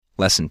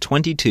Lesson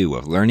 22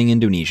 of Learning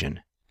Indonesian,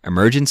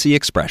 Emergency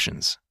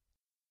Expressions.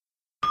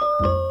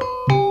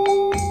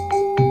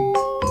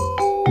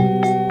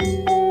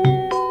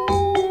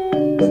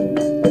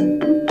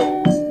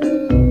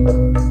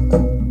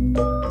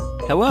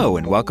 Hello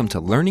and welcome to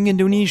Learning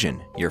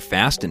Indonesian, your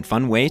fast and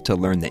fun way to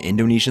learn the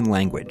Indonesian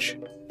language.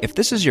 If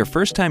this is your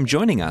first time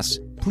joining us,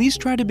 please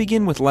try to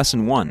begin with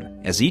Lesson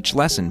 1, as each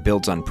lesson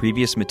builds on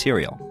previous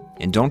material.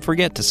 And don't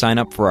forget to sign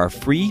up for our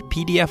free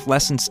PDF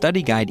lesson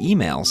study guide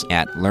emails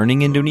at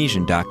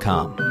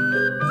learningindonesian.com.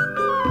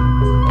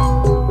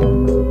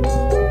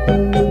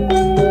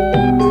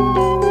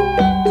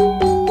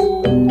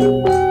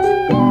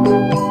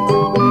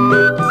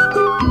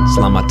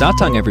 Selamat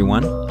datang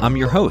everyone, I'm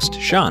your host,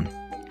 Sean.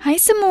 Hai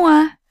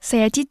semua,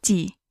 saya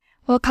Cici.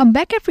 Welcome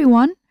back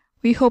everyone.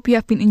 We hope you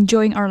have been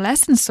enjoying our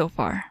lessons so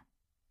far.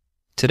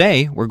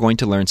 Today, we're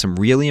going to learn some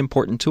really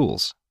important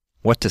tools.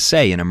 What to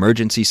say in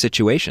emergency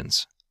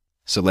situations.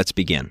 So let's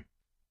begin.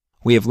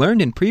 We have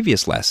learned in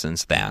previous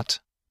lessons that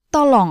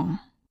Tolong.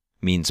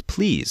 means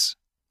please.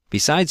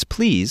 Besides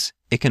please,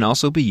 it can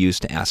also be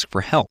used to ask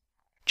for help.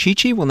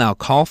 Cici will now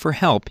call for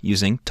help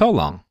using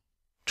tolong.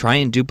 Try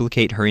and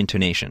duplicate her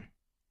intonation.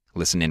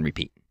 Listen and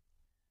repeat.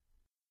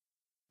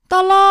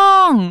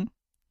 Tolong.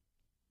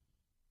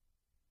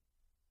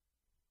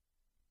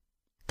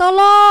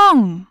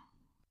 Tolong.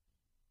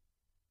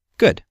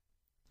 Good.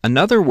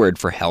 Another word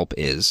for help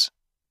is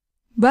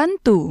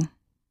Bantu.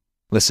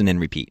 listen and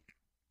repeat.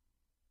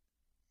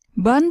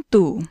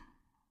 Bantu.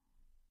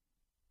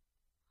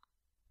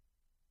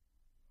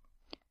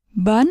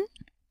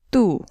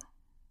 Bantu.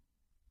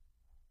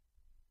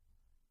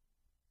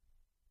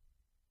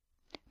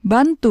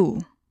 Bantu.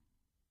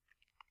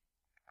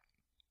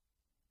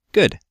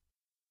 Good.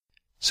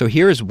 So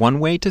here is one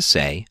way to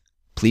say,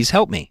 please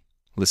help me.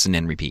 Listen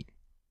and repeat.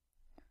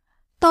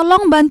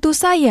 Tolong bantu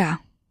saya.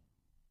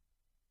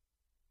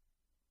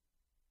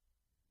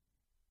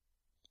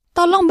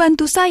 Tolong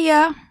bantu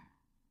saya.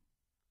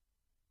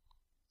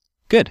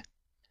 Good.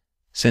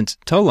 Since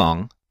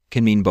tolong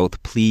can mean both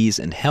please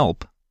and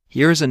help,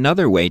 here is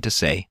another way to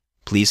say,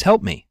 please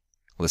help me.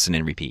 Listen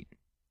and repeat.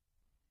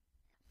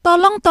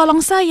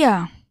 Tolong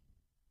saya.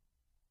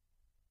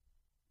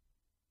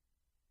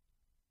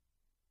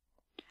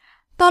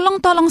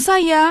 Tolong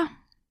saya.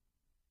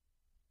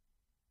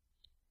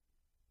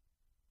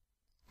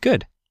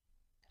 Good.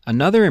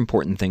 Another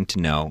important thing to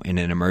know in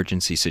an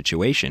emergency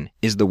situation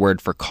is the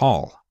word for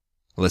call.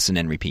 Listen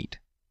and repeat.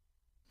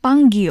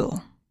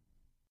 Panggil.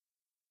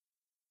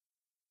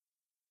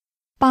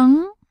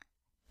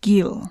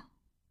 Panggil.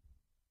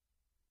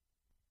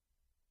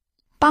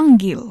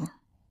 Panggil.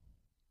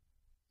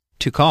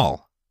 To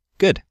call.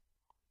 Good.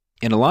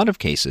 In a lot of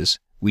cases,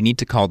 we need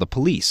to call the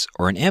police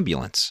or an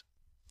ambulance.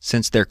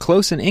 Since they're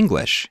close in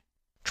English,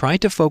 try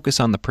to focus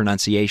on the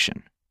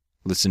pronunciation.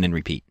 Listen and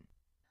repeat.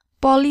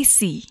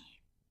 Polisi.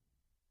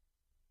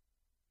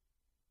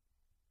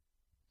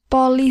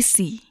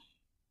 Polisi.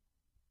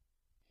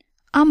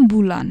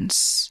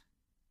 Ambulans.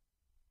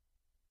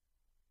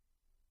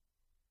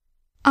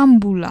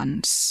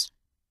 Ambulans.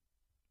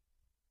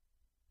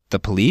 The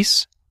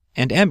police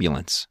and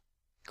ambulance.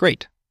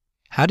 Great.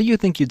 How do you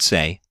think you'd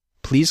say,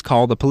 please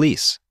call the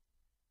police?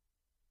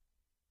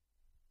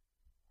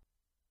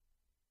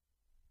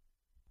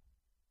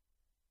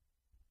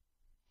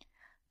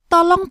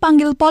 Tolong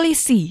panggil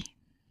polisi.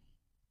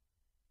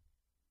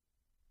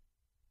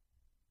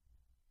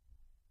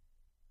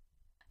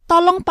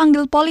 Tolong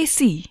panggil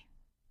polisi.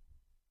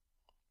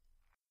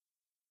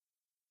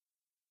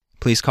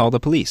 Please call the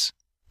police.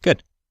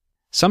 Good.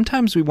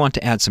 Sometimes we want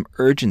to add some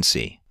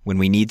urgency when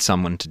we need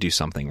someone to do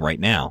something right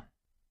now.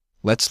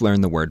 Let's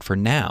learn the word for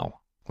now.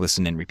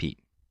 Listen and repeat.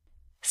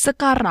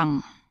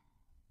 Sekarang.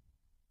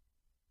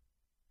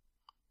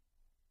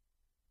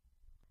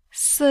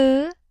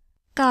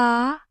 Sekarang.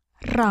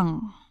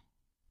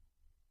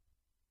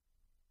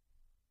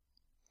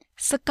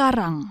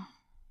 Sekarang.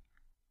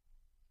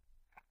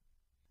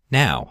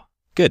 Now.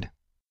 Good.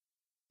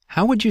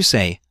 How would you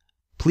say,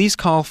 please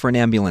call for an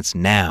ambulance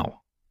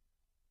now?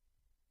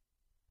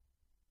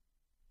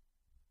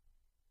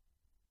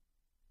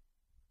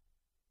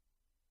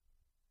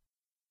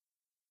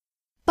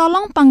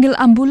 Tolong panggil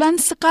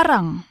ambulans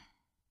sekarang.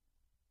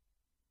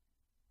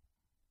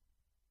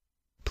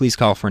 Please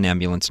call for an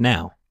ambulance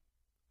now.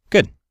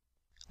 Good.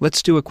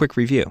 Let's do a quick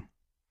review.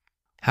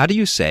 How do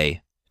you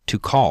say, to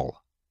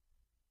call?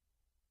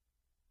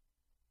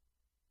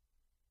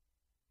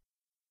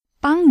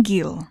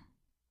 Panggil.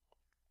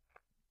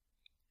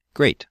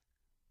 Great.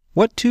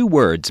 What two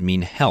words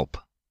mean help?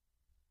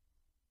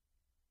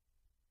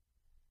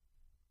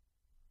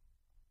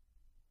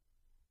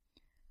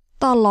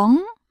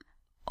 Tolong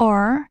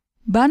or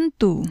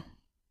bantu.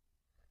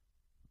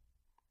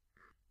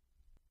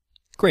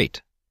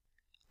 Great.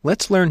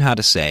 Let's learn how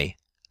to say,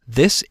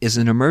 this is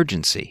an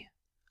emergency.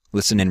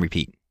 Listen and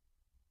repeat.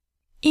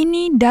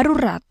 Ini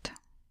darurat.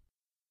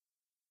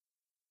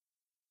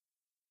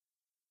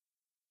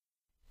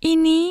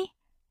 Ini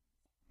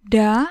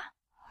darurat.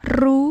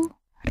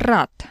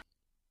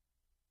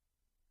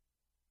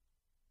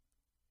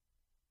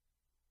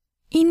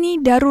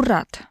 Ini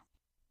darurat.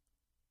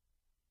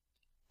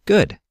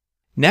 Good.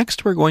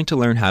 Next, we're going to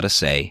learn how to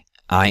say,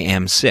 I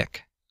am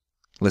sick.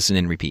 Listen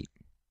and repeat.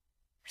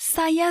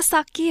 Saya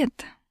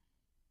sakit.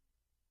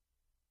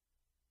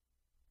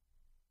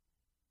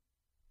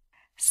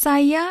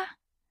 Saya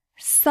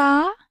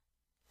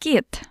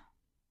sakit.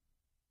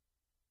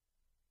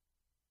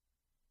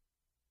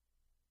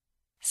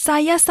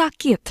 Saya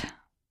sakit.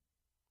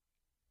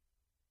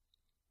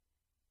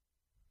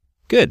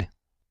 Good.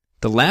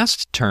 The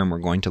last term we're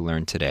going to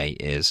learn today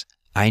is,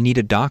 I need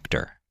a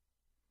doctor.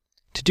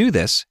 To do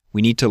this,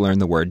 we need to learn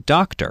the word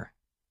doctor.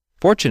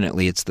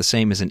 Fortunately, it's the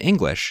same as in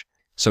English,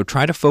 so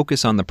try to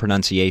focus on the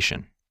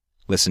pronunciation.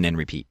 Listen and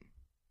repeat.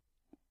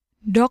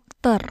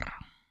 Dokter.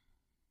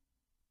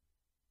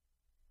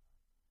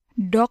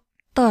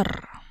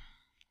 Dokter.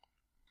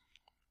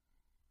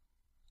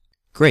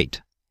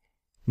 Great.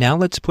 Now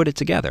let's put it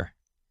together.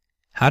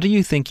 How do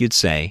you think you'd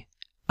say,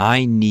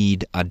 I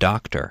need a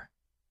doctor?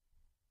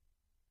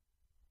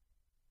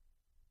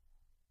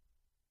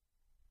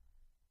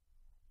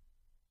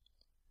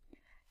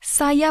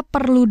 Saya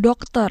perlu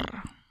dokter.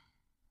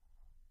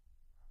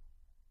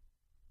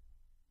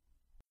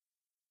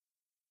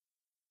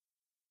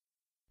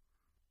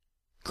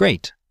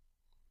 Great.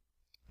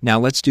 Now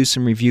let's do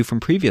some review from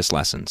previous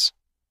lessons.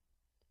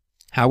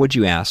 How would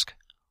you ask,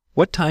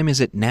 what time is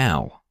it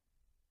now?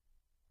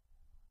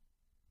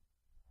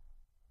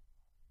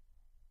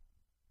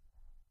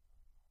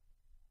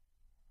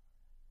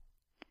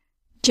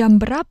 Jam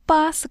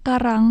berapa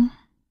sekarang?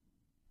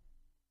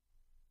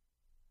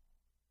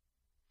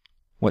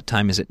 What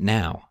time is it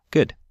now?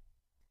 Good.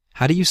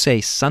 How do you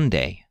say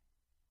Sunday?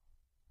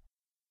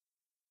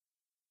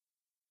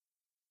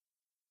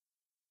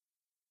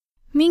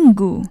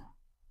 Minggu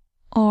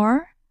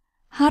or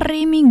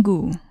hari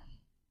Minggu.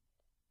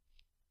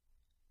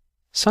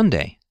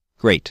 Sunday.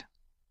 Great.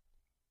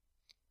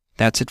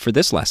 That's it for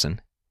this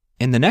lesson.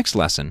 In the next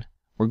lesson,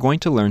 we're going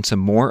to learn some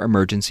more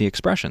emergency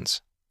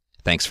expressions.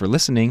 Thanks for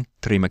listening.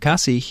 Terima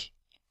kasih.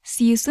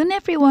 See you soon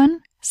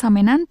everyone.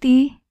 Sampai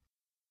nanti.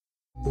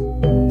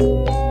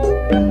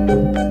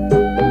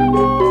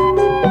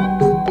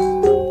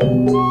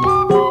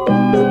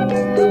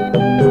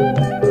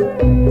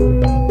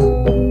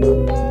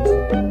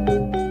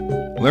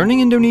 Learning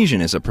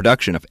Indonesian is a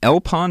production of El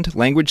Pond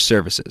Language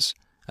Services,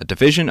 a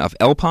division of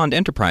El Pond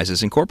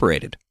Enterprises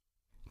Incorporated.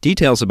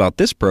 Details about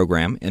this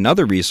program and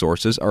other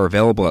resources are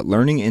available at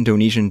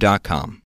learningindonesian.com.